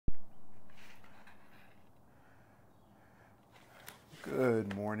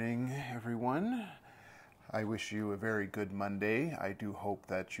Good morning, everyone. I wish you a very good Monday. I do hope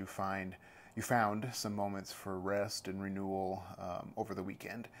that you found some moments for rest and renewal over the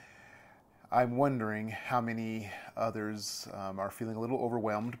weekend. I'm wondering how many others are feeling a little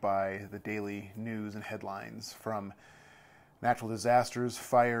overwhelmed by the daily news and headlines from natural disasters,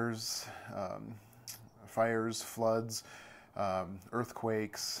 floods,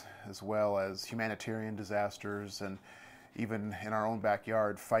 earthquakes, as well as humanitarian disasters, and even in our own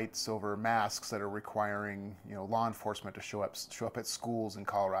backyard, fights over masks that are requiring law enforcement to show up at schools in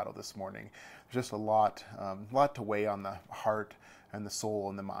Colorado this morning. There's just a lot to weigh on the heart and the soul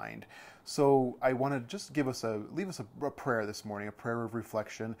and the mind. So I want to just leave us a prayer this morning, a prayer of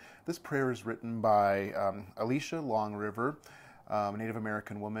reflection. This prayer is written by Alycia Longriver, a Native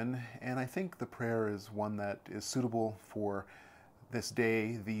American woman, and I think the prayer is one that is suitable for this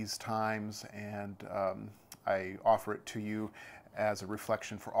day, these times, and I offer it to you as a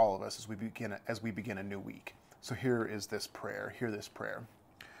reflection for all of us as we begin a new week. So here is this prayer. Hear this prayer.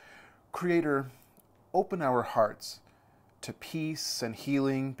 Creator, open our hearts to peace and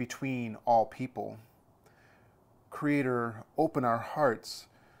healing between all people. Creator, open our hearts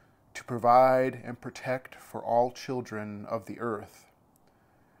to provide and protect for all children of the earth.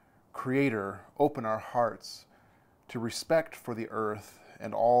 Creator, open our hearts to respect for the earth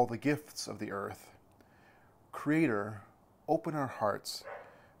and all the gifts of the earth. Creator, open our hearts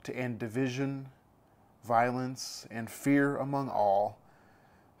to end division, violence, and fear among all.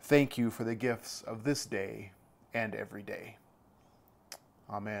 Thank you for the gifts of this day and every day.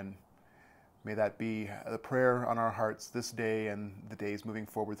 Amen. May that be the prayer on our hearts this day and the days moving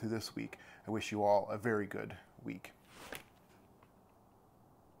forward through this week. I wish you all a very good week.